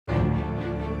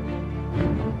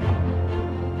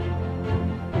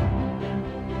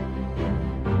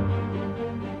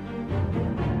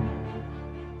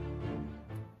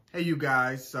Hey you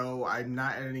guys, so I'm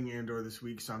not editing Andor this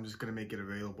week, so I'm just going to make it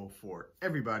available for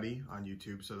everybody on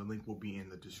YouTube. So the link will be in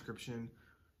the description.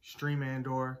 Stream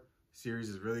Andor. Series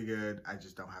is really good. I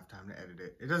just don't have time to edit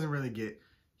it. It doesn't really get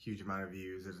huge amount of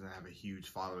views. It doesn't have a huge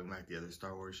following like the other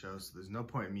Star Wars shows. So there's no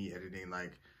point in me editing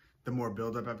like the more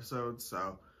build-up episodes.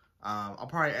 So I'll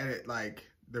probably edit like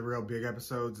the real big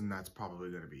episodes, and that's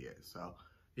probably going to be it. So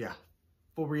yeah,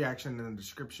 full reaction in the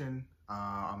description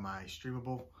on my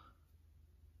streamable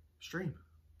stream.